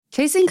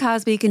Chasing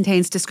Cosby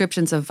contains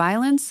descriptions of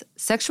violence,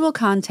 sexual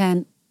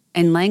content,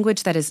 and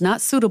language that is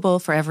not suitable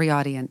for every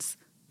audience.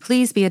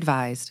 Please be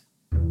advised.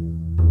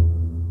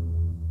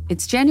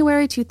 It's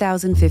January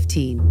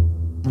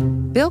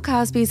 2015. Bill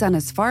Cosby's on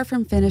his far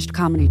from finished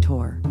comedy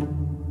tour.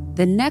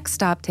 The next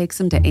stop takes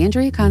him to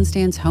Andrea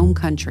Constand's home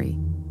country,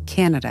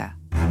 Canada.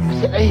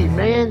 Hey,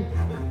 man,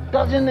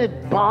 doesn't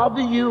it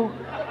bother you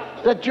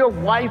that your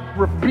wife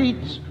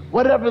repeats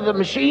whatever the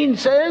machine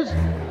says?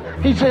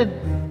 He said,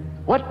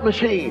 "What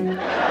machine?"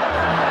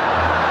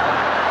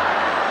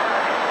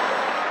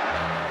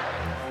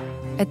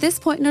 At this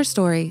point in her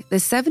story, the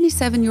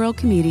 77-year-old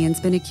comedian's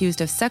been accused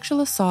of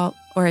sexual assault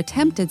or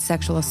attempted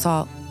sexual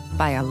assault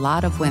by a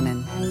lot of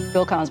women.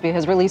 Bill Cosby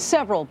has released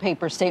several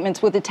paper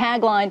statements with the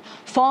tagline,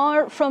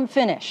 "Far from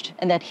finished,"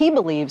 and that he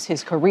believes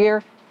his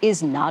career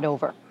is not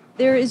over.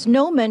 There is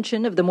no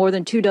mention of the more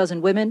than 24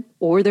 women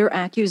or their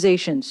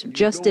accusations,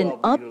 just an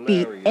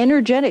upbeat,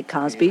 energetic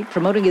Cosby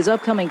promoting his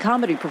upcoming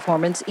comedy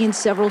performance in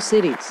several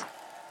cities.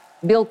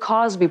 Bill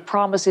Cosby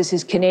promises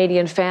his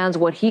Canadian fans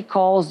what he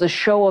calls the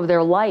show of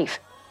their life.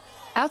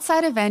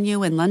 Outside a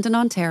venue in London,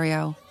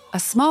 Ontario, a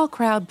small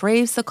crowd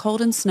braves the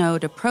cold and snow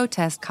to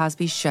protest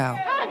Cosby's show.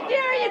 How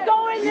dare you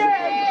go in there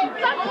and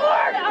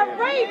support a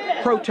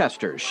rapist?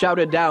 Protesters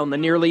shouted down the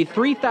nearly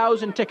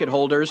 3,000 ticket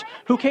holders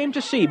who came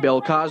to see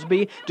Bill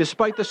Cosby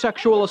despite the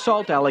sexual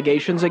assault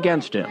allegations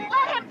against him.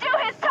 Let him do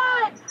his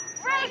time.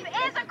 Rape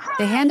is a crime.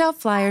 They hand out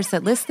flyers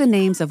that list the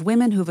names of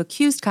women who've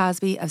accused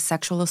Cosby of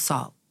sexual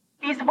assault.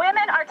 These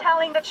women are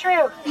telling the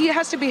truth. He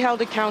has to be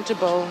held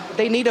accountable.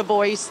 They need a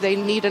voice. They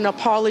need an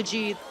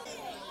apology.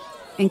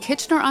 In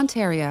Kitchener,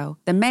 Ontario,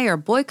 the mayor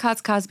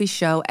boycotts Cosby's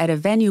show at a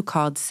venue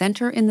called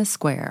Centre in the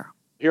Square.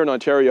 Here in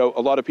Ontario,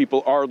 a lot of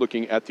people are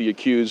looking at the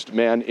accused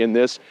man in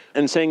this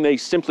and saying they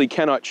simply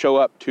cannot show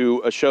up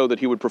to a show that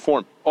he would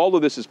perform. All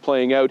of this is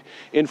playing out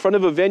in front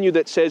of a venue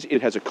that says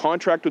it has a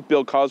contract with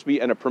Bill Cosby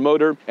and a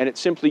promoter, and it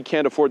simply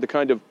can't afford the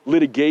kind of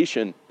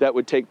litigation that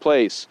would take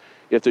place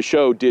if the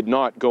show did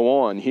not go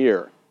on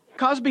here.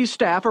 Cosby's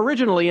staff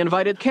originally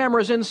invited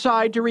cameras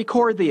inside to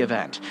record the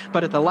event,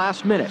 but at the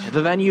last minute,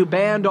 the venue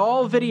banned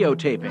all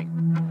videotaping.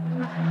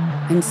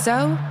 And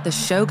so, the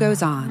show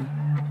goes on.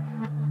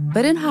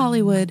 But in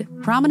Hollywood,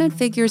 prominent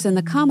figures in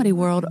the comedy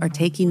world are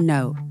taking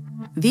note.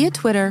 Via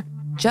Twitter,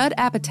 Judd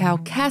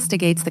Apatow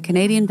castigates the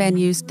Canadian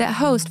venues that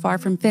host Far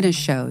From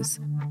Finished shows.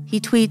 He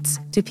tweets,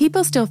 "Do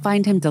people still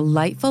find him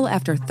delightful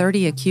after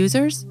 30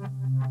 accusers?"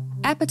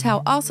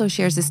 Apatow also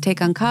shares his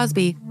take on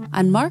Cosby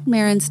on Marc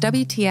Maron's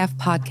WTF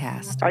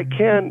podcast. I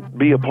can't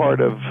be a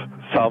part of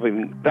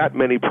solving that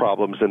many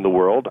problems in the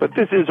world, but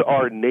this is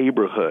our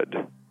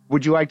neighborhood.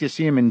 Would you like to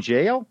see him in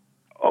jail?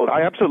 Oh,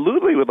 I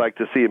absolutely would like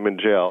to see him in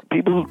jail.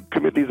 People who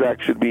commit these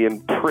acts should be in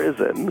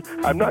prison.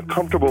 I'm not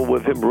comfortable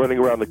with him running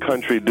around the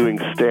country doing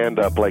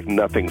stand-up like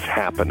nothing's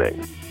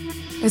happening.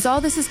 As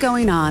all this is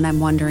going on, I'm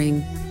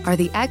wondering, are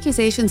the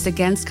accusations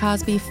against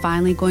Cosby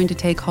finally going to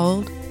take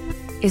hold?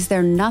 Is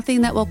there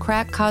nothing that will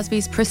crack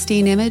Cosby's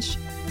pristine image?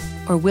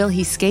 Or will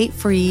he skate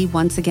free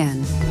once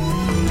again?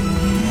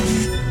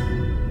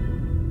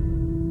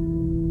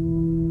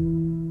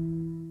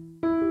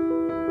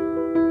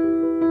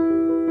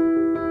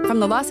 From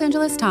the Los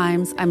Angeles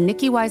Times, I'm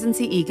Nikki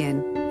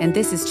Weisense-Egan, and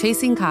this is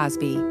Chasing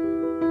Cosby.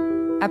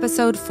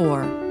 Episode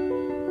 4.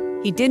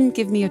 He didn't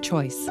give me a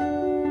choice.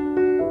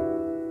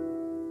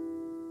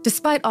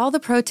 Despite all the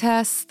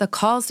protests, the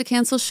calls to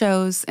cancel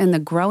shows, and the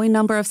growing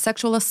number of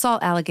sexual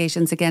assault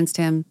allegations against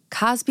him,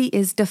 Cosby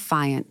is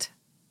defiant.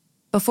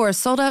 Before a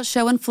sold-out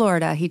show in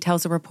Florida, he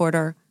tells a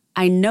reporter,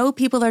 "I know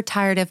people are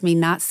tired of me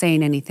not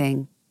saying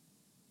anything,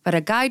 but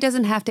a guy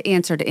doesn't have to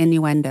answer to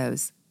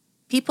innuendos.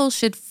 People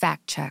should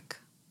fact-check."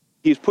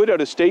 He's put out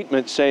a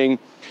statement saying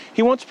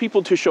he wants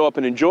people to show up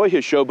and enjoy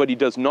his show, but he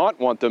does not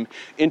want them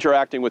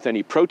interacting with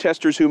any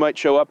protesters who might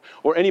show up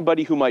or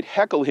anybody who might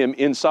heckle him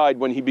inside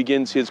when he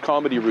begins his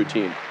comedy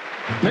routine.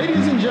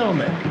 Ladies and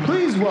gentlemen,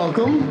 please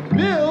welcome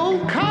Bill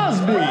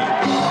Cosby.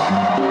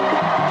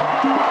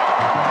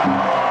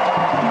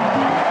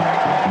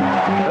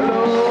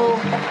 Hello.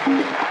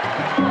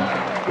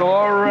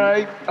 All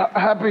right.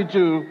 Happy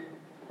to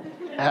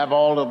have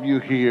all of you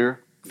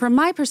here. From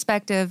my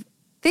perspective,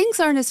 things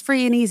aren't as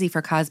free and easy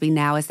for Cosby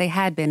now as they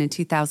had been in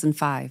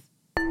 2005.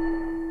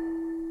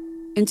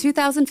 In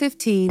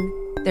 2015,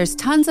 there's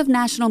tons of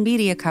national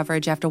media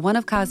coverage after one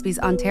of Cosby's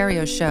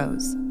Ontario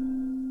shows.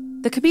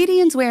 The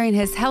comedian's wearing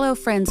his Hello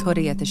Friends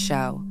hoodie at the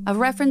show, a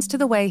reference to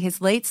the way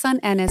his late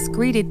son Ennis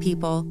greeted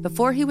people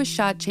before he was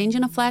shot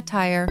changing a flat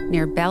tire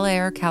near Bel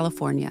Air,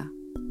 California.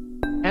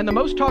 And the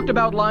most talked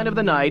about line of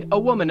the night, a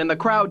woman in the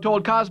crowd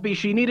told Cosby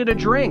she needed a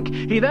drink.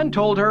 He then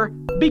told her,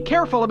 "Be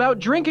careful about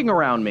drinking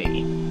around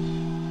me."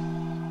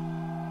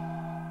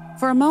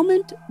 For a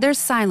moment, there's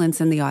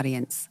silence in the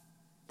audience.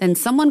 Then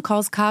someone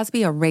calls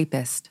Cosby a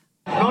rapist.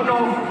 No,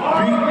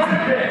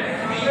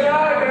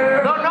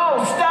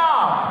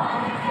 stop.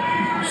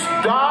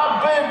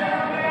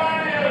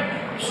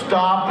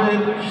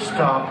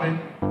 Stop it.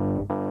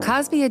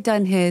 Cosby had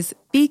done his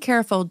 "be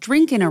careful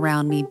drinking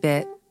around me"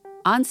 bit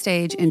on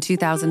stage in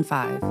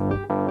 2005.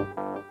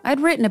 I'd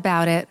written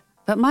about it,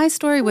 but my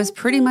story was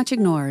pretty much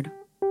ignored.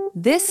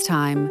 This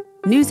time,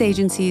 news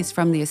agencies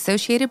from the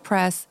Associated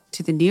Press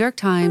to the New York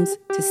Times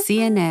to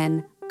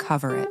CNN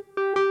cover it.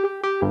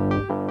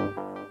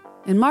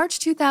 In March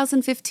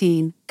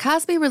 2015,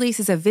 Cosby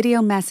releases a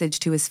video message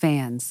to his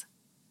fans.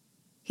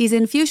 He's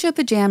in fuchsia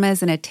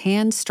pajamas and a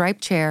tan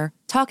striped chair,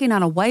 talking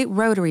on a white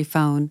rotary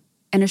phone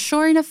and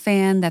assuring a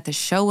fan that the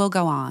show will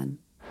go on.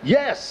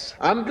 Yes,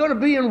 I'm going to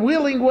be in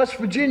Wheeling, West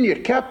Virginia,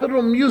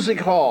 Capitol Music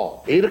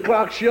Hall. 8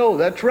 o'clock show,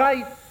 that's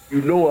right.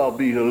 You know I'll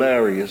be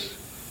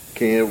hilarious.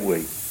 Can't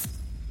wait.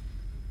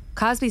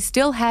 Cosby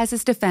still has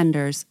his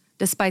defenders,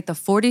 despite the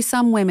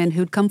 40-some women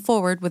who'd come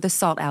forward with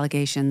assault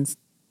allegations.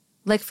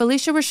 Like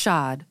Phylicia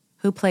Rashad,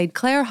 who played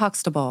Claire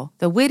Huxtable,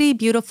 the witty,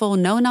 beautiful,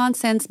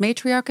 no-nonsense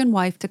matriarch and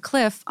wife to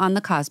Cliff on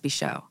The Cosby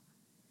Show.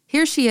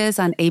 Here she is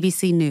on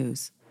ABC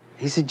News.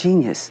 He's a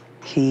genius.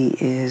 He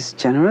is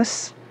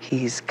generous.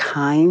 He's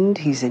kind.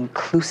 He's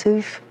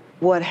inclusive.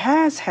 What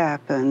has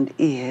happened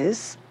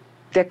is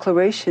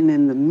declaration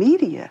in the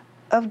media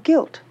of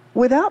guilt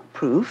without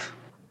proof.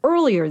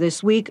 Earlier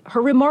this week,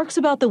 her remarks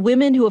about the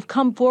women who have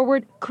come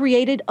forward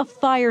created a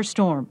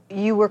firestorm.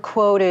 You were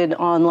quoted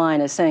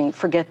online as saying,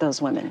 forget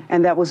those women.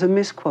 And that was a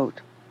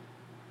misquote.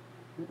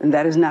 And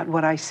that is not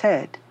what I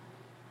said.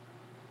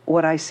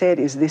 What I said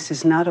is this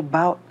is not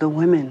about the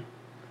women.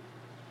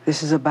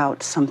 This is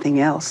about something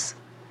else.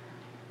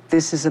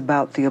 This is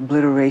about the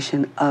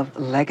obliteration of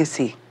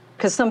legacy.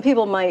 Because some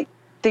people might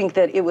think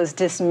that it was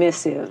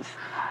dismissive.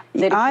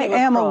 I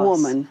am a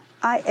woman.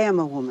 I am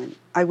a woman.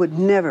 I would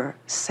never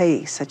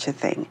say such a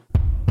thing.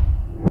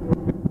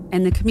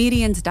 And the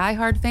comedian's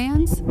diehard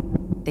fans,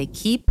 they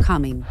keep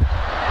coming.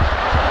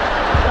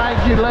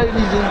 Thank you, ladies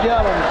and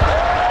gentlemen.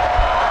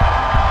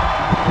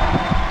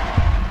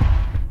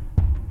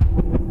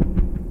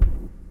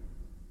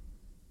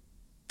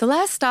 The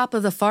last stop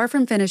of the Far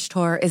From Finished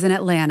tour is in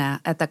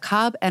Atlanta at the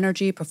Cobb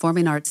Energy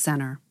Performing Arts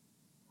Center.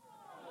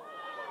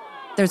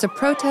 There's a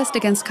protest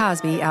against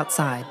Cosby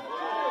outside.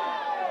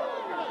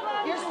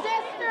 Your sister,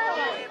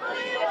 we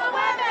believe the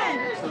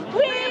women!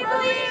 We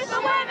believe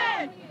the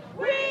women!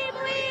 We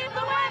believe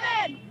the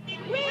women!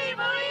 We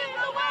believe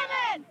the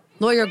women!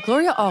 Lawyer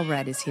Gloria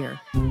Allred is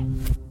here.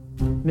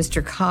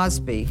 Mr.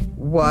 Cosby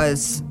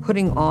was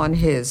putting on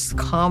his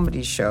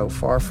comedy show,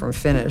 Far From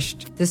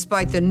Finished,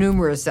 despite the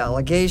numerous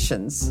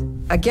allegations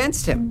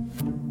against him.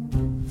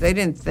 They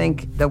didn't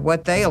think that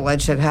what they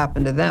alleged had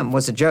happened to them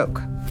was a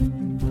joke.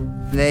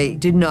 They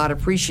did not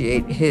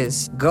appreciate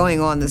his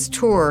going on this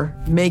tour,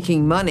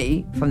 making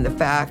money from the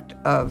fact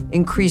of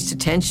increased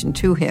attention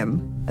to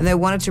him, and they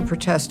wanted to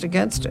protest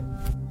against it.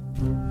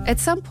 At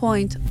some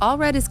point,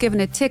 Allred is given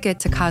a ticket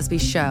to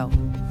Cosby's show,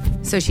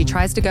 so she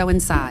tries to go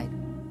inside.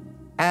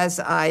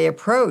 As I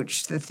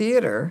approached the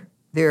theater,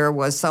 there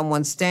was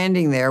someone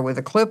standing there with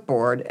a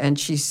clipboard, and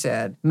she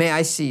said, "May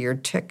I see your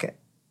ticket?"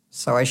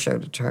 So I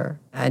showed it to her.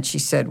 And she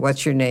said,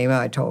 "What's your name?"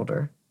 I told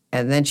her.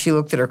 And then she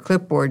looked at her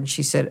clipboard and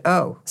she said,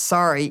 "Oh,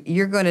 sorry,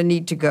 you're going to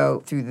need to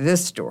go through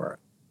this door."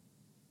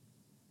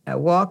 I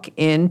walk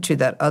into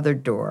that other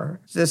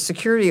door. The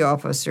security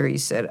officer, he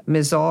said,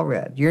 "Ms.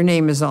 Allred, your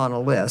name is on a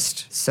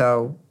list,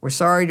 so we're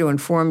sorry to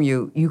inform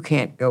you, you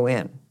can't go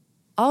in."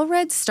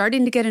 Allred's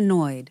starting to get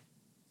annoyed.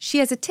 She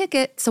has a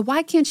ticket, so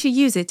why can't she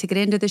use it to get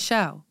into the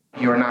show?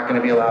 You are not going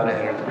to be allowed to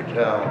enter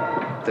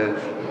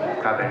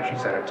the Cobb Energy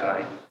Center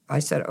tonight. I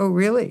said, "Oh,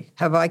 really?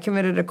 Have I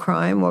committed a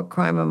crime? What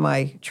crime am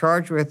I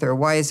charged with, or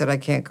why is it I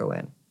can't go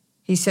in?"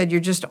 He said, "You're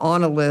just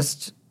on a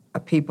list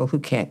of people who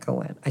can't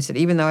go in." I said,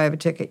 "Even though I have a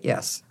ticket?"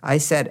 "Yes." I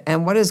said,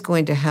 "And what is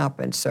going to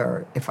happen,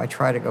 sir, if I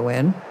try to go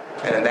in?"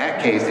 And in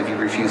that case, if you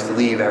refuse to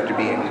leave after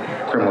being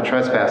criminal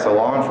trespass, a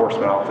law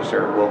enforcement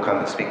officer will come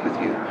and speak with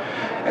you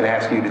and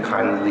ask you to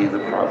kindly leave the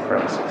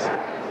premises.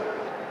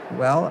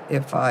 "Well,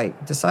 if I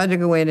decided to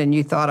go in and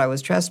you thought I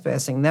was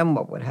trespassing, then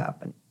what would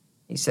happen?"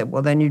 He said,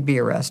 "Well, then you'd be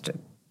arrested."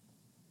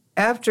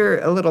 After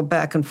a little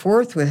back and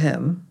forth with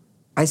him,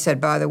 I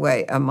said, "By the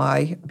way, am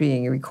I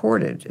being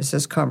recorded? Is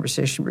this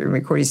conversation being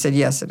recorded?" He said,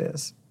 "Yes, it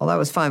is." Well, that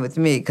was fine with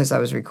me because I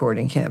was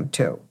recording him,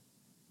 too.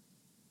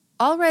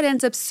 Allred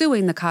ends up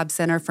suing the Cobb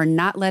Center for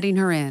not letting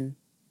her in.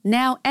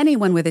 Now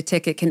anyone with a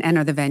ticket can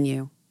enter the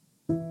venue.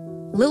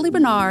 Lily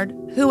Bernard,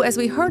 who, as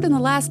we heard in the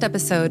last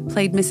episode,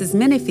 played Mrs.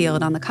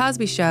 Minifield on The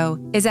Cosby Show,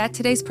 is at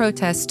today's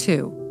protest,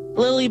 too.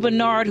 Lily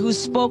Bernard, who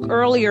spoke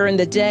earlier in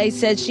the day,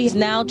 said she's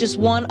now just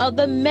one of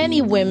the many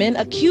women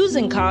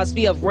accusing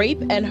Cosby of rape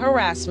and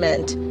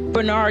harassment.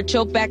 Bernard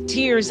choked back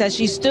tears as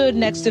she stood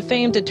next to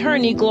famed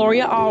attorney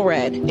Gloria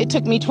Allred. It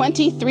took me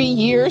 23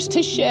 years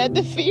to shed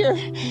the fear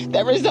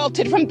that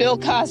resulted from Bill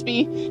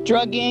Cosby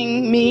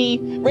drugging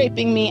me,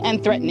 raping me,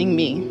 and threatening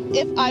me.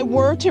 If I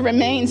were to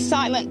remain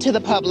silent to the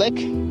public,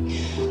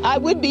 I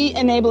would be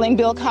enabling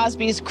Bill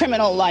Cosby's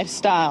criminal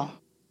lifestyle.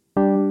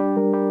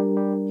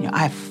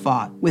 I've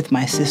fought with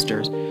my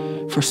sisters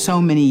for so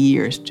many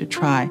years to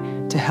try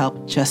to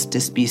help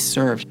justice be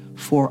served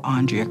for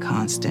Andrea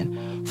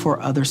Constand,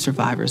 for other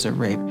survivors of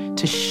rape,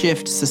 to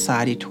shift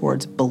society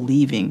towards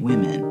believing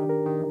women.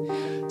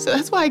 So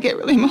that's why I get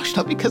really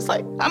emotional, because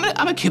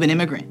I'm a Cuban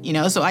immigrant,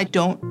 so I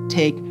don't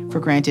take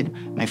for granted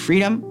my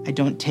freedom. I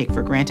don't take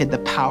for granted the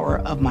power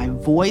of my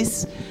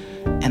voice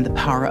and the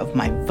power of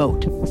my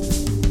vote.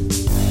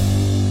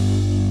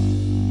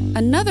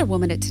 Another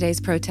woman at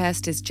today's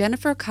protest is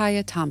Jennifer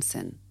Kaya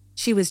Thompson.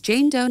 She was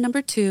Jane Doe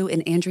number 2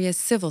 in Andrea's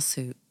civil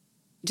suit.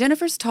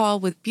 Jennifer's tall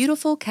with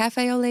beautiful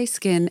cafe au lait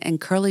skin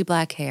and curly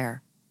black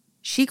hair.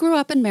 She grew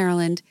up in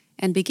Maryland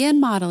and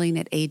began modeling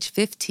at age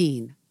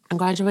 15. I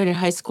graduated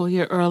high school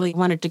year early,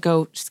 wanted to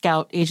go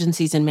scout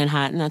agencies in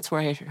Manhattan. That's where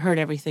I heard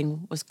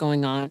everything was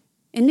going on.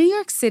 In New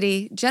York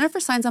City, Jennifer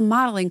signs a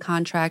modeling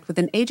contract with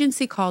an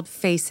agency called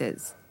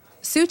Faces.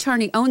 Sue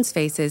Charney owns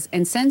Faces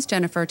and sends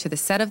Jennifer to the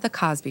set of The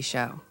Cosby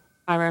Show.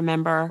 I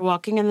remember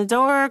walking in the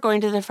door,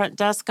 going to the front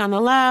desk on the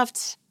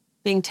left,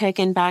 being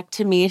taken back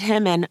to meet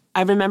him. And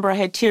I remember I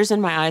had tears in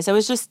my eyes. I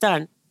was just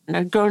stunned. And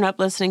I'd grown up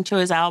listening to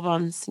his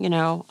albums,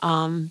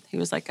 He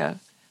was like a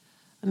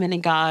mini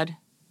god.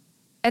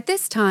 At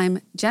this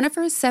time,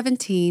 Jennifer is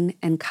 17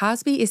 and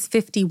Cosby is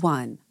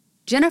 51.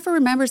 Jennifer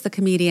remembers the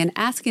comedian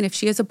asking if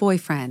she has a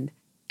boyfriend,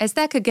 as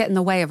that could get in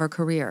the way of her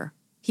career.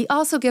 He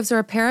also gives her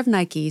a pair of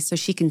Nikes so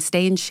she can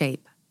stay in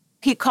shape.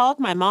 He called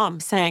my mom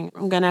saying,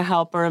 I'm going to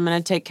help her. I'm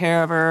going to take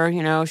care of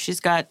her. She's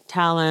got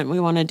talent. We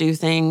want to do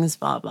things,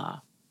 blah, blah.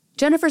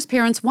 Jennifer's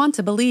parents want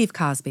to believe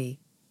Cosby.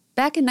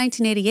 Back in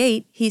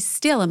 1988, he's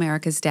still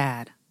America's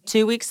dad.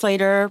 2 weeks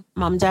later,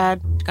 Mom and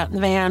Dad got in the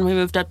van. We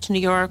moved up to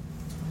New York.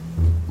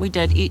 We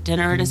did eat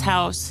dinner at his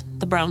house,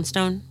 the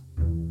Brownstone.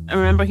 I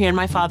remember hearing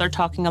my father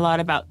talking a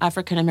lot about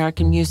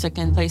African-American music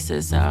and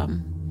places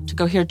to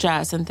go hear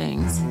jazz and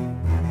things.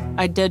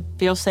 I did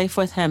feel safe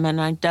with him,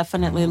 and I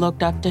definitely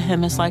looked up to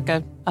him as like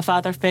a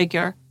father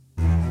figure.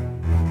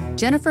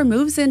 Jennifer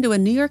moves into a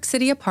New York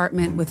City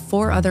apartment with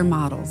 4 other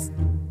models.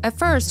 At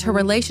first, her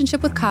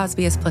relationship with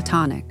Cosby is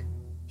platonic.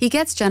 He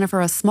gets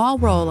Jennifer a small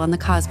role on The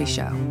Cosby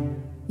Show.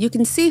 You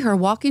can see her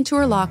walking to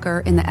her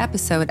locker in the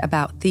episode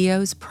about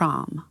Theo's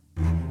prom.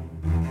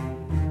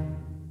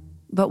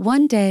 But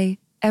one day,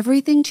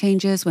 everything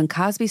changes when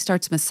Cosby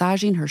starts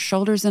massaging her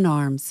shoulders and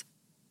arms.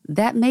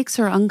 That makes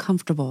her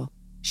uncomfortable.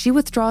 She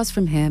withdraws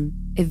from him,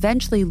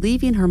 eventually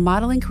leaving her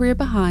modeling career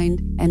behind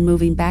and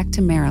moving back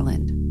to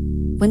Maryland.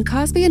 When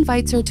Cosby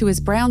invites her to his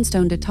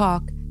brownstone to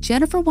talk,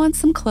 Jennifer wants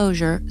some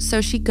closure, so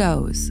she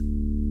goes.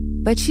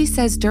 But she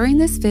says during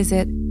this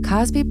visit,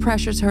 Cosby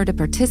pressures her to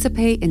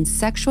participate in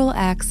sexual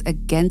acts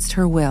against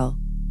her will.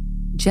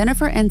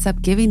 Jennifer ends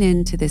up giving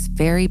in to this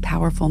very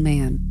powerful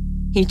man.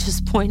 He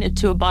just pointed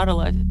to a bottle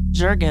of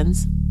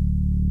Jergens,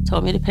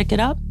 told me to pick it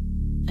up,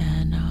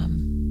 and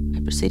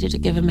I proceeded to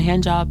give him a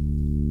hand job.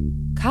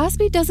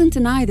 Cosby doesn't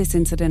deny this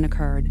incident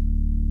occurred,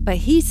 but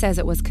he says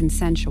it was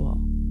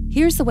consensual.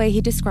 Here's the way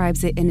he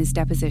describes it in his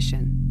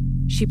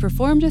deposition. She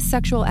performed a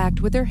sexual act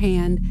with her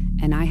hand,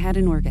 and I had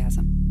an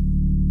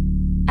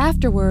orgasm.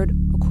 Afterward,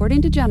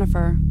 according to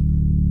Jennifer,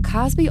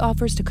 Cosby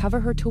offers to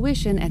cover her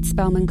tuition at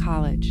Spelman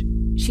College.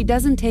 She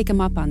doesn't take him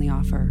up on the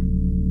offer.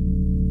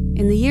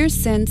 In the years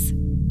since,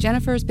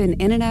 Jennifer's been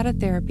in and out of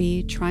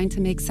therapy trying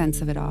to make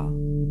sense of it all.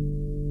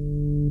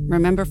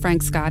 Remember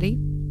Frank Scotti?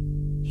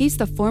 He's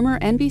the former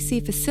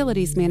NBC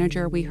facilities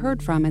manager we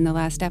heard from in the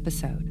last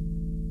episode.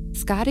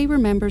 Scotti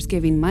remembers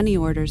giving money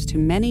orders to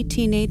many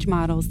teenage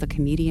models the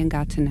comedian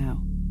got to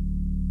know.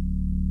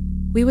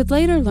 We would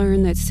later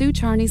learn that Sue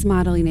Charney's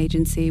modeling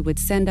agency would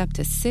send up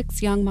to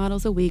 6 young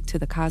models a week to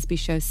The Cosby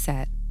Show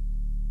set,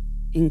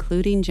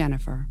 including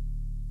Jennifer.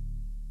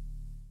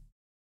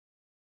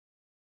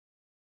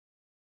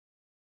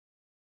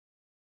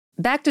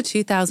 Back to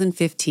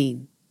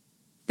 2015.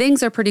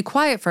 Things are pretty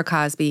quiet for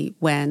Cosby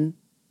when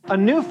a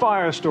new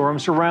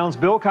firestorm surrounds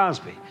Bill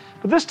Cosby,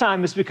 but this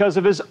time it's because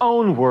of his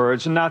own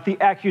words and not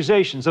the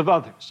accusations of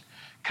others.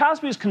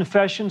 Cosby's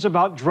confessions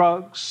about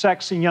drugs,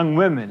 sex, and young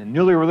women in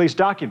newly released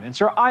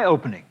documents are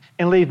eye-opening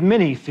and leave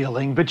many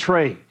feeling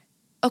betrayed.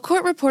 A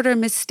court reporter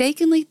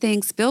mistakenly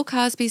thinks Bill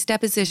Cosby's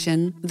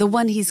deposition, the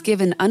one he's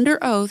given under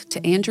oath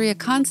to Andrea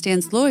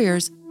Constand's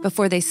lawyers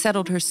before they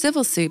settled her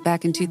civil suit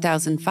back in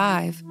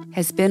 2005,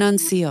 has been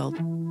unsealed.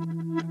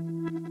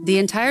 The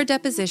entire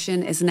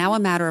deposition is now a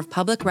matter of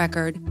public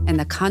record, and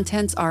the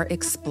contents are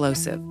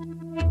explosive.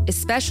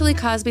 Especially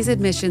Cosby's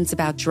admissions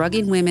about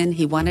drugging women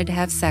he wanted to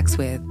have sex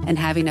with and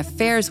having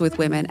affairs with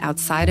women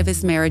outside of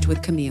his marriage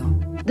with Camille.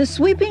 The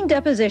sweeping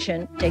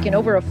deposition, taken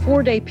over a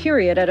 4-day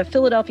period at a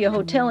Philadelphia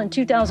hotel in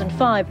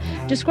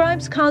 2005,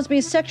 describes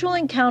Cosby's sexual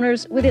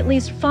encounters with at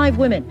least 5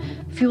 women,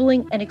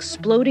 fueling an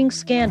exploding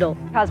scandal.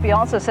 Cosby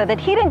also said that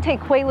he didn't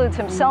take Quaaludes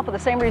himself for the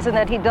same reason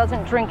that he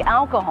doesn't drink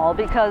alcohol,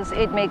 because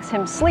it makes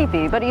him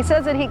sleepy. But he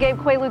says that he gave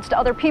Quaaludes to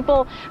other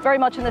people very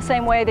much in the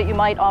same way that you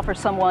might offer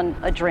someone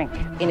a drink.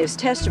 In his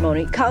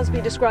testimony, Cosby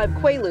described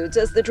Quaaludes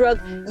as the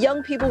drug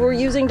young people were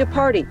using to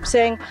party,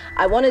 saying,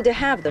 "I wanted to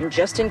have them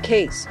just in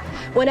case."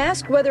 When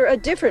asked whether a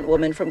different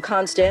woman from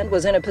Constand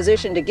was in a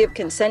position to give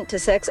consent to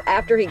sex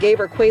after he gave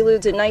her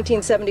Quaaludes in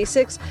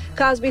 1976,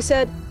 Cosby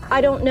said,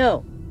 "I don't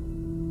know."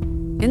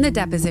 In the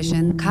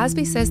deposition,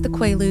 Cosby says the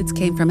Quaaludes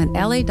came from an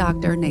LA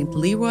doctor named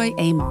Leroy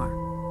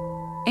Amar.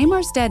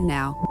 Amar's dead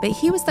now, but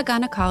he was the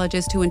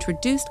gynecologist who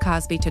introduced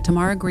Cosby to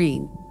Tamara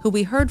Green, who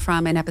we heard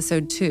from in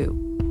episode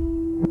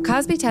 2.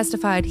 Cosby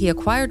testified he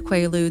acquired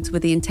Quaaludes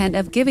with the intent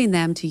of giving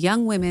them to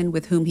young women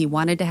with whom he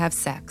wanted to have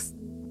sex.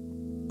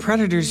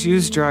 Predators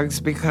use drugs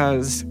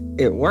because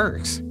it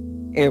works.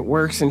 It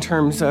works in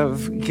terms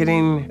of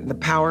getting the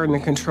power and the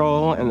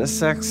control and the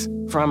sex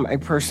from a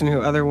person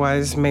who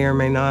otherwise may or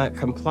may not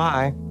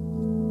comply.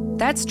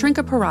 That's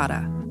Trinka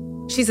Parada.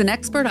 She's an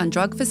expert on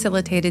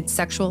drug-facilitated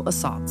sexual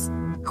assaults.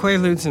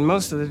 Quaaludes and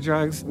most of the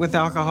drugs with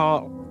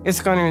alcohol,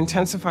 it's going to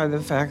intensify the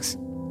effects.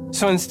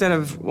 So instead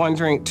of 1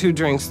 drink, 2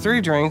 drinks,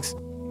 3 drinks,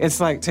 it's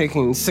like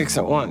taking 6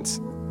 at once.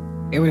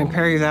 It would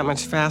impair you that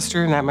much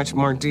faster and that much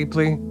more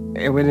deeply.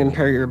 It would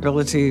impair your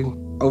ability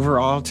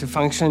overall to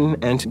function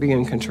and to be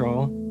in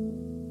control.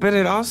 But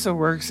it also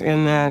works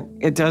in that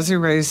it does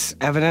erase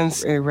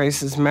evidence, it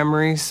erases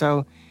memory,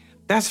 so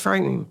that's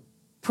frightening.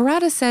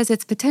 Parada says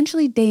it's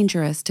potentially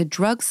dangerous to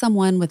drug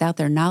someone without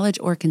their knowledge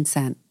or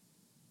consent.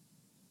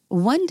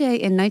 One day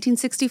in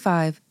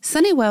 1965,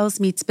 Sunny Wells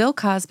meets Bill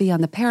Cosby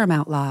on the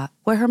Paramount lot,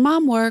 where her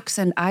mom works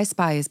and I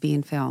Spy is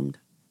being filmed.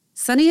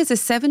 Sunny is a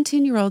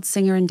 17-year-old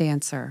singer and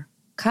dancer.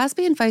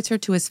 Cosby invites her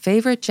to his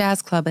favorite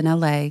jazz club in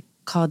L.A.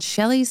 called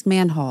Shelley's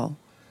Manhole.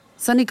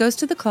 Sunny goes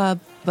to the club,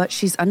 but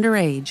she's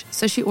underage,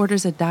 so she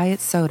orders a diet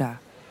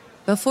soda.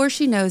 Before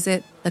she knows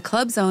it, the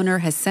club's owner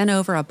has sent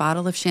over a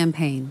bottle of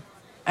champagne.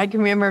 I can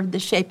remember the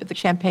shape of the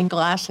champagne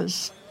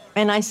glasses.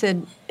 And I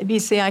said,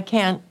 BC, I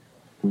can't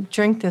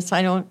drink this.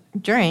 I don't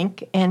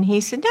drink. And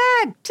he said,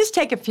 just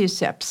take a few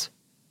sips.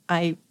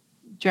 I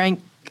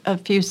drank a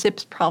few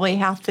sips, probably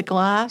half the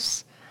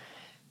glass,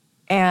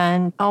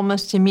 and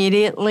almost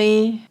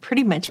immediately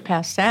pretty much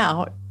passed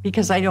out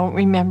because I don't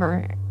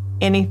remember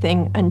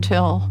anything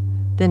until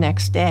the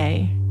next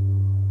day.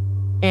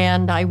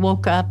 And I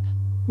woke up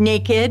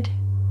naked.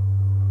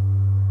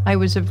 I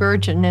was a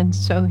virgin, and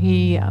so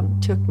he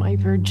took my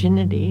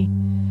virginity.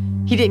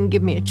 He didn't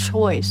give me a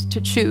choice to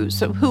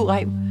choose of who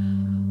I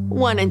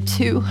wanted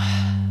to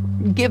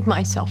give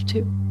myself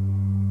to.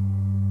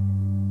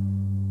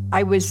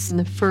 I was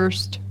the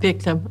first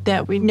victim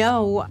that we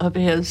know of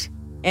his,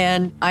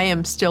 and I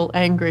am still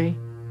angry.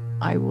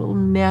 I will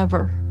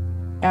never,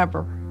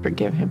 ever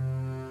forgive him.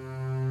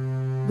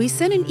 We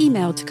sent an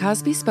email to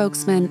Cosby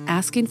spokesman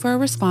asking for a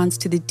response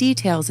to the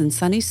details in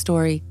Sunny's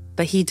story,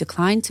 but he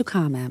declined to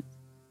comment.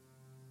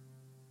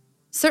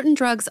 Certain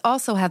drugs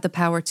also have the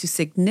power to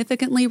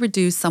significantly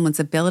reduce someone's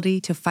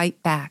ability to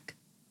fight back.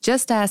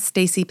 Just ask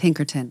Stacy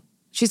Pinkerton.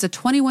 She's a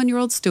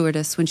 21-year-old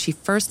stewardess when she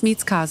first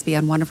meets Cosby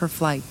on one of her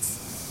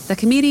flights. The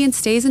comedian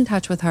stays in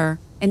touch with her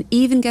and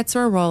even gets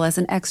her a role as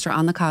an extra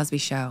on The Cosby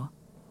Show.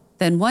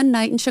 Then one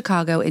night in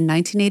Chicago in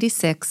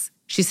 1986,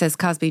 she says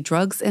Cosby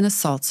drugs and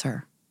assaults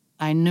her.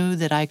 I knew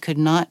that I could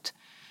not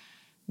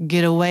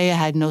get away. I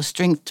had no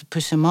strength to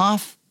push him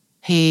off.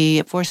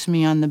 He forced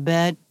me on the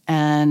bed,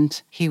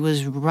 and he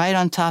was right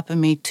on top of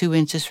me 2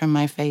 inches from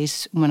my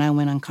face when I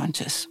went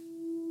unconscious.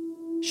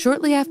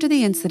 Shortly after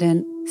the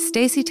incident,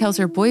 Stacy tells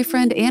her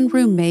boyfriend and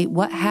roommate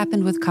what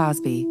happened with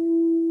Cosby.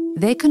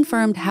 They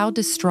confirmed how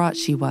distraught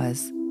she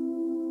was.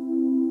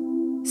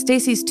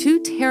 Stacy's too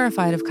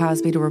terrified of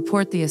Cosby to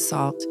report the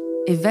assault,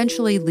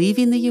 eventually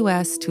leaving the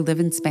U.S. to live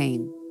in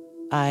Spain.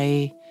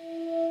 I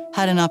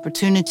had an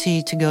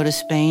opportunity to go to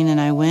Spain, and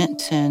I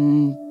went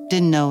and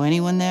didn't know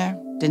anyone there,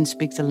 didn't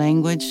speak the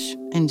language,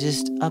 and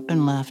just up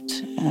and left.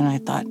 And I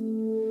thought,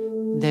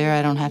 there,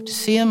 I don't have to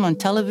see him on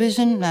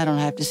television. I don't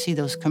have to see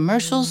those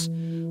commercials.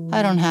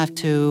 I don't have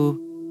to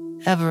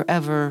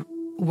ever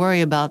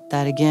worry about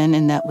that again,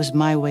 and that was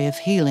my way of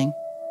healing.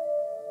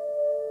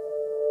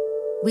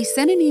 We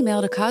sent an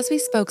email to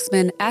Cosby's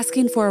spokesman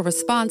asking for a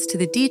response to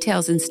the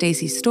details in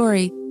Stacy's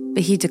story,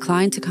 but he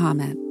declined to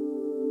comment.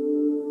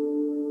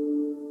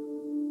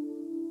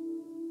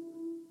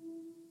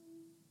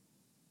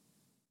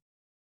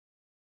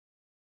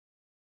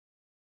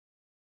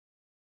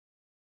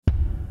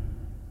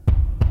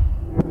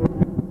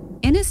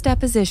 In his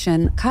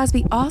deposition,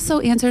 Cosby also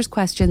answers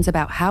questions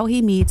about how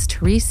he meets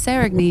Therese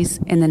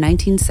Saragnies in the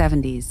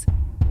 1970s.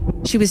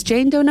 She was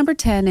Jane Doe number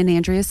 10 in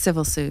Andrea's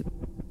civil suit.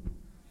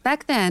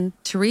 Back then,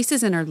 Therese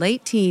is in her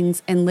late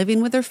teens and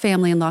living with her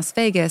family in Las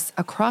Vegas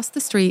across the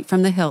street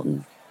from the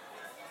Hilton.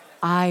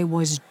 I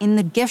was in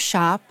the gift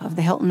shop of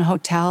the Hilton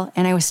Hotel,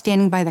 and I was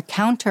standing by the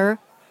counter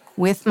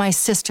with my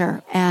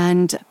sister.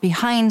 And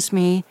behind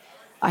me,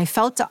 I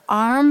felt the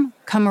arm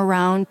come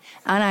around,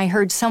 and I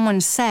heard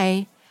someone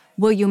say,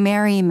 "Will you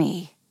marry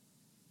me?"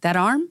 That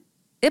arm?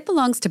 It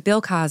belongs to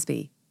Bill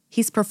Cosby.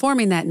 He's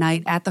performing that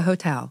night at the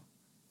hotel.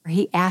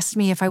 He asked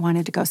me if I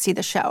wanted to go see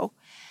the show.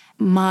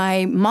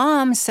 My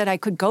mom said I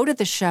could go to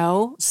the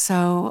show,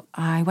 so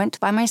I went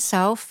by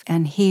myself,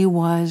 and he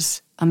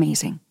was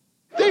amazing.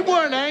 They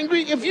weren't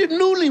angry. If you're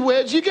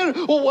newlyweds, you get,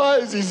 well, why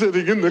is he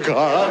sitting in the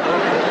car?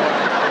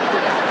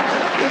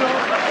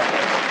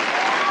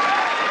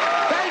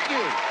 Thank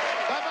you.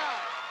 Bye-bye.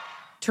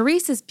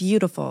 Therese is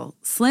beautiful,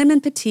 slim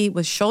and petite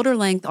with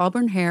shoulder-length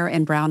auburn hair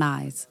and brown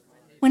eyes.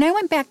 When I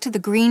went back to the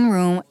green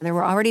room, there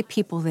were already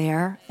people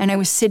there, and I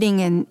was sitting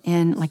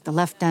in like the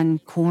left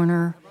end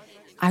corner.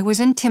 I was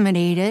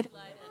intimidated.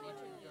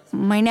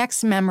 My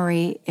next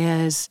memory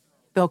is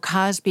Bill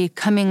Cosby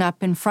coming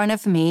up in front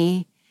of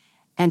me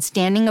and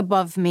standing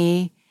above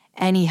me,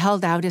 and he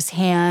held out his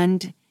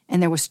hand, and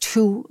there was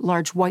 2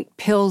 large white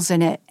pills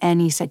in it,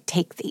 and he said,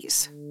 "Take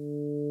these."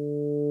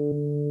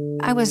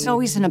 I was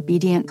always an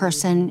obedient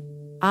person.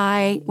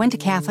 I went to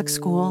Catholic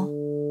school.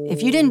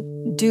 If you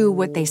didn't do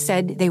what they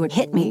said, they would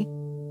hit me.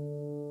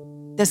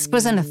 This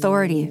was an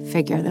authority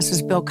figure. This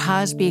was Bill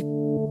Cosby.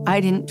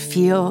 I didn't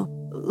feel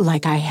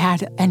like I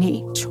had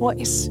any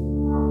choice.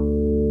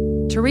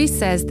 Therese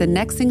says the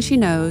next thing she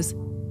knows,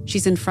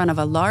 she's in front of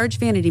a large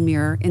vanity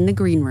mirror in the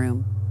green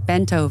room,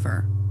 bent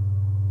over.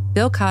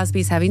 Bill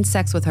Cosby's having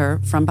sex with her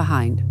from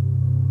behind.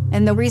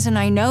 And the reason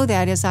I know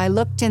that is I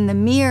looked in the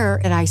mirror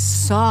and I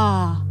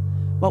saw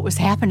what was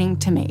happening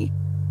to me.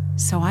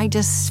 So I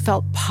just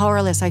felt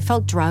powerless. I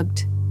felt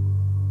drugged.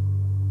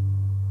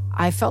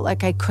 I felt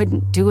like I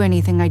couldn't do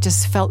anything. I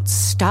just felt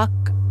stuck.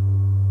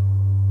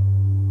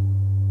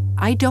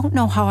 I don't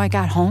know how I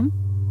got home.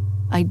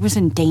 I was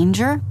in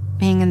danger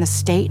being in the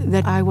state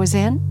that I was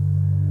in.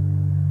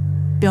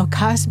 Bill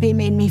Cosby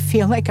made me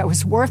feel like I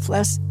was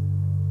worthless.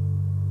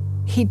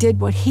 He did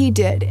what he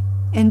did.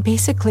 And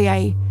basically,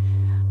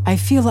 I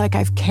feel like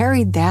I've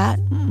carried that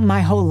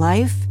my whole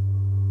life.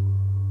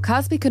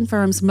 Cosby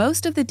confirms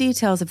most of the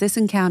details of this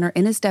encounter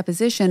in his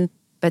deposition,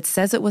 but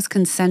says it was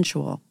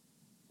consensual.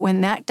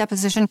 When that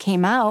deposition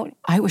came out,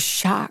 I was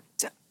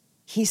shocked.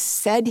 He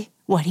said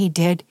what he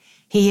did.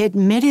 He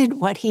admitted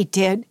what he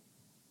did.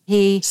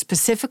 He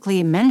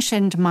specifically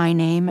mentioned my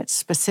name. It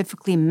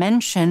specifically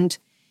mentioned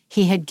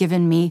he had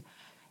given me,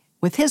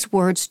 with his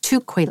words,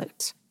 2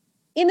 Quaaludes.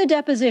 In the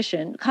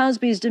deposition,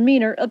 Cosby's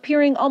demeanor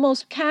appearing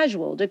almost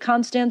casual to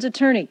Constan's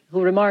attorney,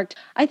 who remarked,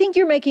 "I think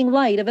you're making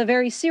light of a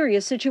very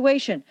serious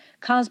situation."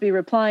 Cosby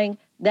replying,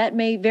 "That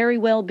may very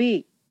well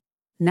be."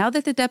 Now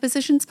that the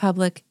deposition's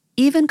public,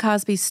 even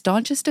Cosby's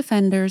staunchest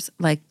defenders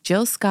like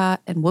Jill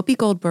Scott and Whoopi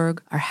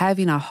Goldberg are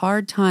having a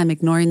hard time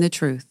ignoring the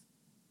truth.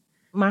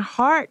 My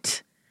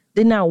heart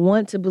did not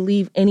want to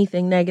believe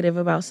anything negative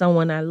about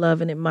someone I love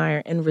and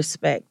admire and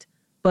respect.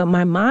 But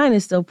my mind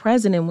is still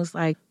present and was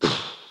like,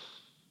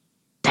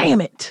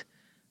 damn it.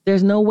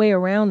 There's no way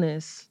around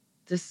this.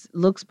 This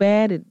looks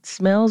bad. It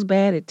smells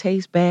bad. It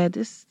tastes bad.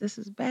 This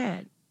is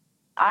bad.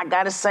 I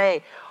gotta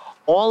say,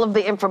 all of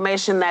the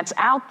information that's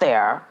out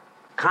there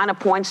kind of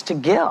points to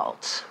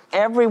guilt.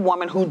 Every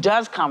woman who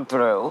does come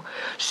through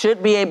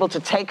should be able to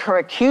take her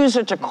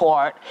accuser to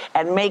court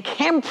and make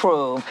him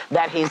prove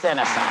that he's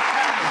innocent.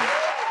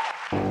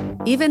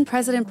 Even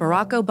President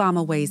Barack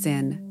Obama weighs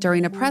in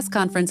during a press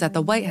conference at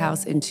the White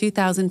House in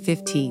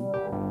 2015.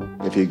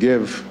 If you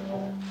give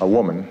a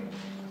woman,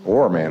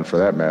 or a man for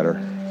that matter,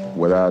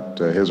 without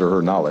his or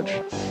her knowledge,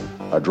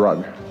 a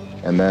drug,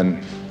 and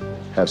then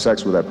have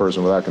sex with that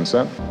person without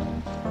consent,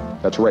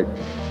 that's rape.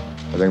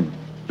 I think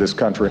this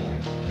country,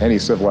 any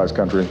civilized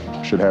country,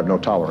 should have no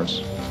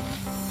tolerance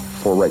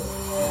for rape.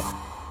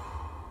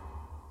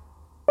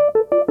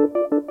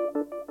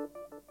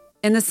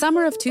 In the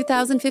summer of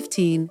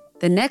 2015,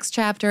 the next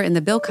chapter in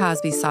the Bill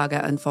Cosby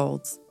saga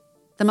unfolds.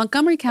 The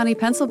Montgomery County,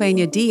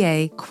 Pennsylvania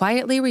DA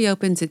quietly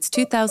reopens its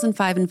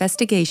 2005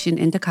 investigation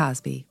into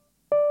Cosby.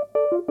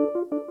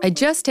 I'd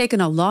just taken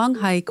a long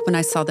hike when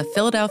I saw the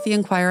Philadelphia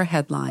Inquirer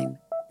headline,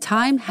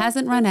 "Time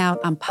hasn't run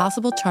out on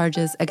possible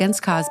charges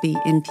against Cosby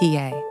in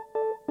PA."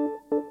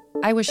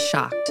 I was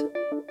shocked.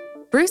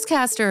 Bruce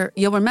Castor,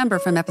 you'll remember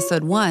from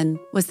episode 1,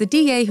 was the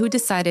DA who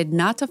decided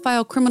not to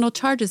file criminal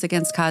charges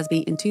against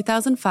Cosby in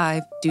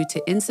 2005 due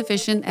to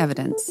insufficient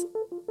evidence.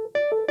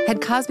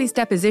 Had Cosby's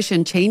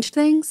deposition changed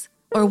things?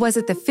 Or was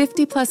it the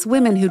 50-plus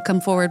women who'd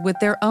come forward with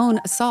their own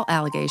assault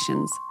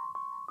allegations?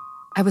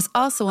 I was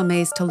also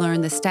amazed to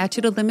learn the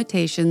statute of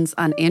limitations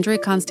on Andrea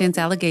Constand's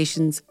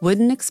allegations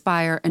wouldn't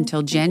expire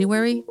until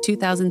January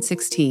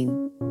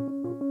 2016.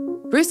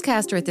 Bruce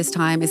Castor at this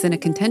time is in a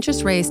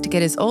contentious race to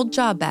get his old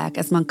job back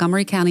as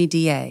Montgomery County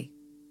DA.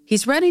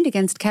 He's running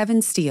against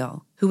Kevin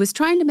Steele, who was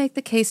trying to make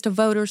the case to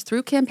voters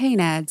through campaign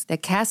ads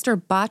that Castor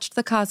botched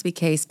the Cosby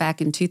case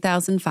back in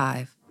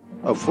 2005.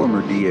 A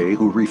former DA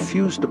who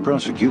refused to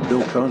prosecute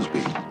Bill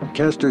Cosby.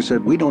 Castor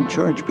said, "We don't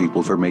charge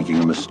people for making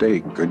a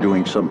mistake or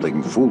doing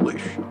something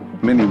foolish."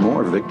 Many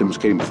more victims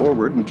came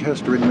forward, and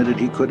Castor admitted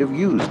he could have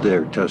used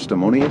their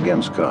testimony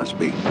against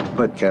Cosby.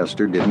 But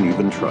Castor didn't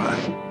even try.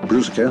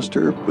 Bruce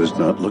Castor was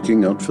not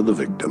looking out for the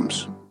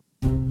victims.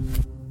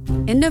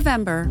 In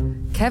November,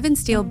 Kevin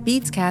Steele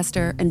beats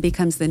Castor and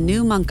becomes the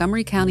new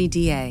Montgomery County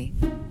DA.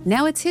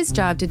 Now it's his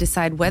job to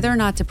decide whether or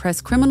not to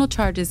press criminal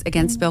charges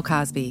against Bill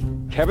Cosby.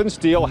 Kevin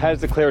Steele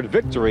has declared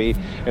victory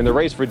in the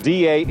race for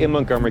DA in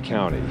Montgomery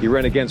County. He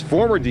ran against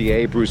former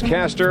DA Bruce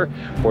Castor.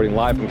 Reporting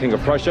live from King of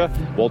Prussia,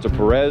 Walter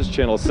Perez,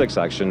 Channel 6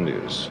 Action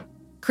News.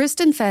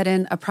 Kristen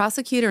Fedden, a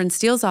prosecutor in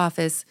Steele's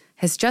office,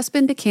 has just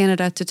been to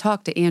Canada to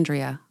talk to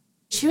Andrea.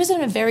 She was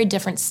in a very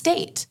different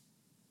state.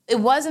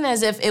 It wasn't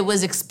as if it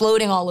was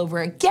exploding all over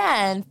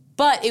again,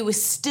 But it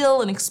was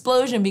still an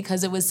explosion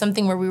because it was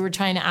something where we were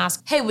trying to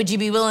ask, hey, would you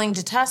be willing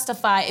to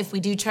testify if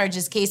we do charge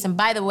this case? And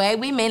by the way,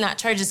 we may not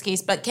charge this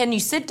case, but can you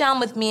sit down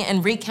with me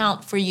and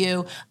recount for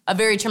you a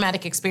very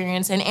traumatic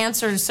experience and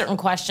answer certain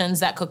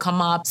questions that could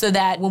come up so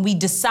that when we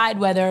decide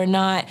whether or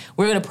not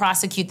we're going to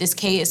prosecute this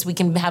case, we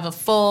can have a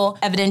full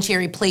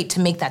evidentiary plate to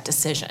make that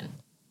decision.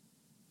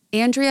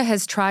 Andrea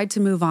has tried to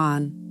move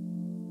on.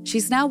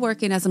 She's now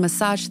working as a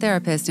massage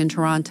therapist in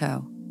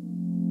Toronto.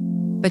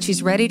 But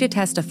she's ready to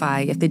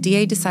testify if the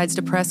DA decides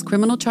to press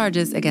criminal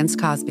charges against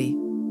Cosby.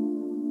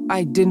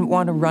 I didn't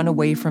want to run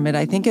away from it.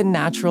 I think a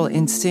natural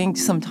instinct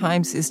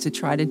sometimes is to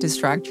try to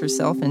distract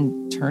yourself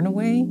and turn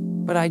away,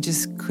 but I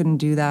just couldn't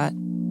do that.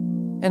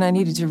 And I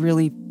needed to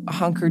really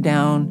hunker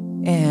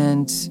down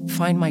and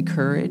find my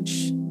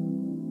courage.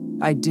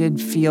 I did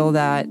feel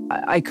that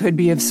I could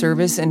be of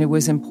service, and it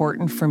was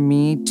important for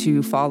me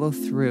to follow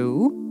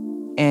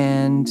through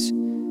and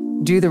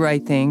do the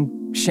right thing,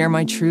 share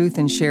my truth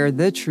and share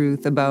the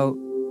truth about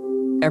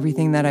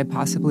everything that I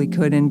possibly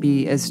could and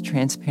be as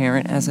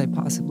transparent as I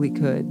possibly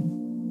could.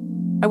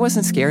 I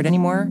wasn't scared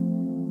anymore.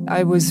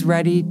 I was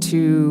ready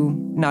to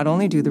not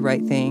only do the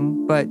right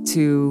thing, but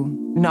to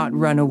not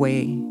run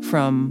away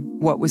from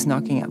what was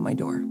knocking at my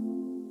door.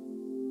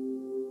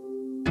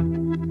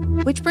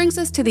 Which brings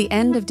us to the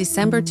end of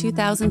December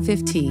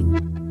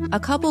 2015, a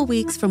couple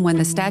weeks from when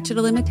the statute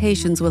of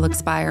limitations will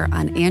expire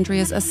on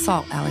Andrea's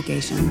assault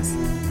allegations.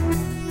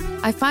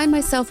 I find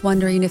myself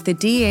wondering if the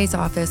DA's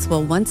office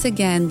will once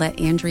again let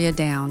Andrea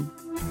down.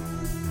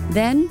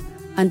 Then,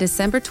 on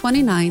December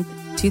 29th,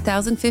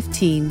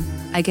 2015,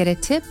 I get a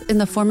tip in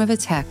the form of a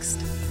text.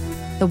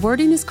 The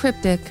wording is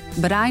cryptic,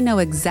 but I know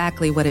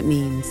exactly what it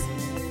means.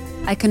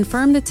 I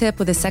confirm the tip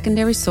with a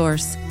secondary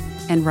source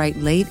and write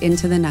late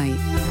into the night.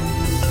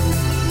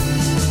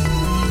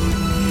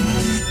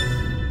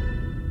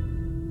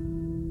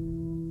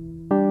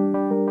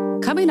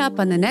 Coming up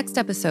on the next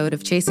episode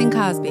of Chasing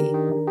Cosby.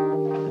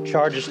 The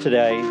charges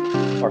today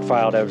are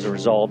filed as a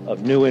result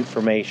of new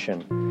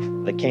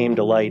information that came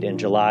to light in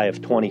July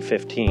of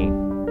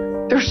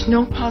 2015. There's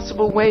no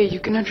possible way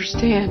you can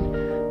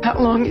understand how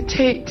long it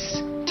takes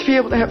to be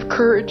able to have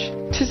courage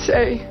to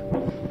say,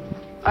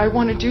 I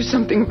want to do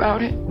something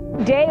about it.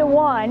 Day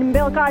one,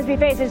 Bill Cosby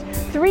faces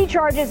 3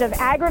 charges of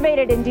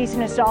aggravated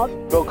indecent assault.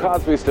 Bill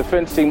Cosby's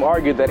defense team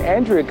argued that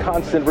Andrea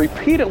Constand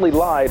repeatedly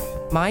lied.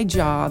 My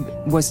job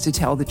was to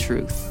tell the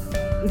truth.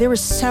 There were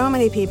so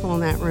many people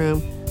in that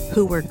room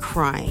who were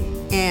crying.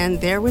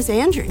 And there was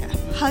Andrea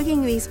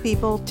hugging these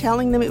people,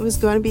 telling them it was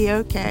going to be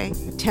okay,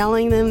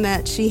 telling them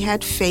that she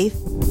had faith.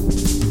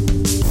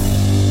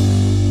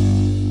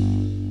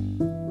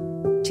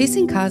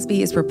 Chasing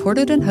Cosby is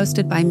reported and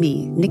hosted by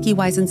me, Nikki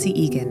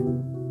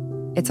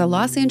Weisense-Egan. It's a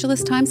Los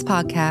Angeles Times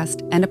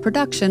podcast and a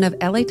production of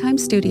LA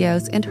Times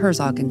Studios and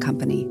Herzog &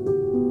 Company.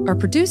 Our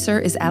producer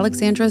is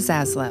Alexandra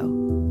Zaslow.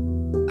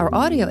 Our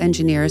audio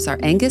engineers are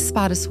Angus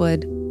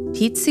Spottiswoode,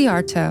 Pete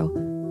Ciarto,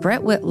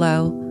 Brett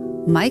Whitlow,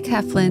 Mike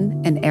Heflin,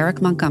 and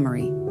Eric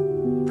Montgomery.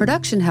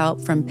 Production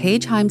help from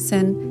Paige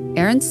Heimson,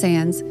 Aaron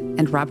Sands,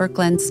 and Robert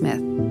Glenn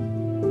Smith.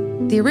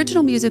 The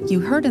original music you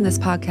heard in this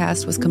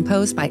podcast was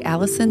composed by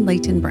Allison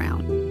Layton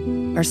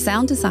Brown. Our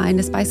sound design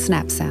is by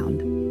Snap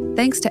Sound.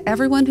 Thanks to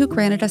everyone who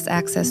granted us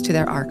access to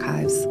their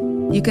archives.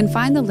 You can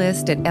find the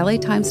list at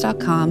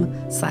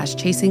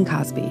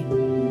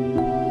latimes.com/chasingcosby.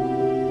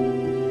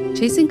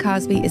 Chasing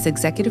Cosby is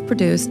executive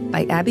produced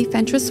by Abby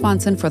Fentress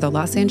Swanson for the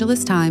Los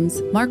Angeles Times,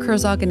 Mark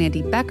Herzog and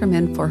Andy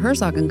Beckerman for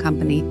Herzog &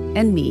 Company,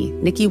 and me,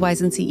 Nikki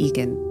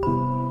Weisense-Egan.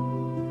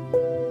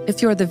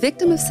 If you're the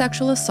victim of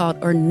sexual assault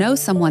or know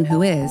someone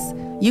who is,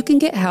 you can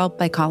get help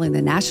by calling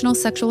the National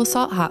Sexual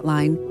Assault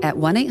Hotline at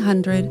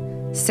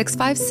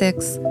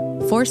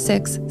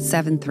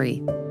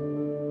 1-800-656-4673.